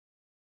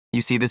You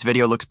see, this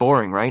video looks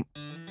boring, right?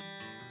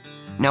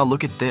 Now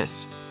look at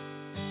this.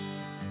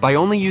 By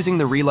only using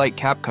the Relight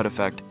CapCut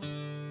effect,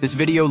 this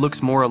video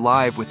looks more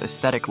alive with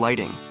aesthetic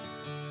lighting.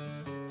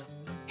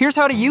 Here's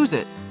how to use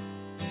it.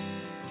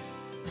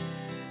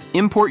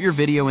 Import your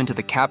video into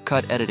the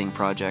CapCut editing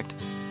project.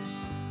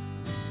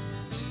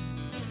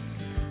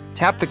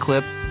 Tap the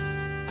clip,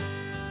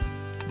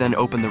 then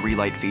open the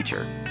Relight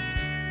feature.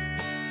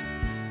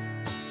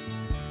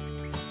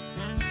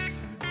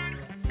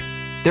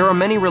 There are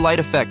many Relight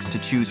effects to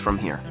choose from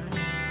here.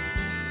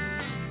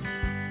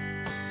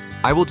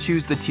 I will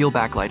choose the teal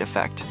backlight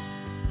effect.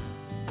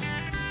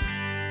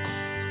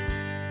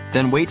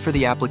 Then wait for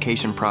the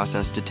application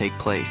process to take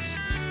place.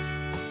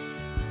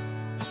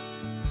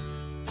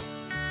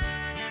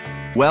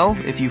 Well,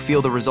 if you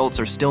feel the results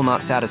are still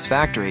not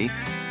satisfactory,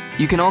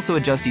 you can also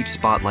adjust each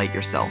spotlight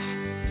yourself.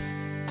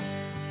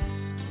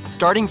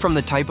 Starting from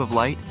the type of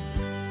light,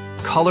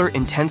 color,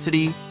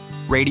 intensity,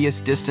 radius,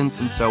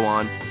 distance, and so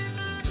on,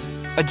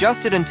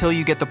 adjust it until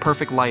you get the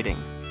perfect lighting.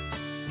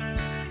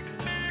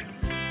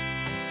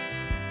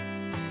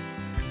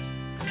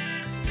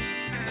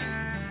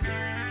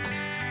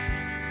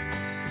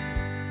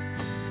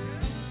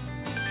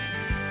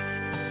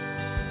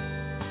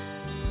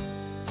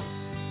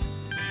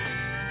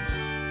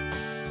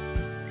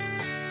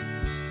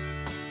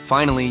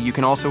 Finally, you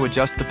can also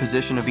adjust the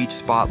position of each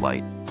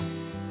spotlight.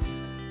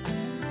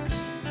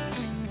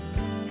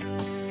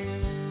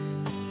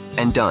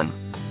 And done.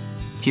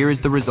 Here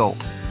is the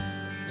result.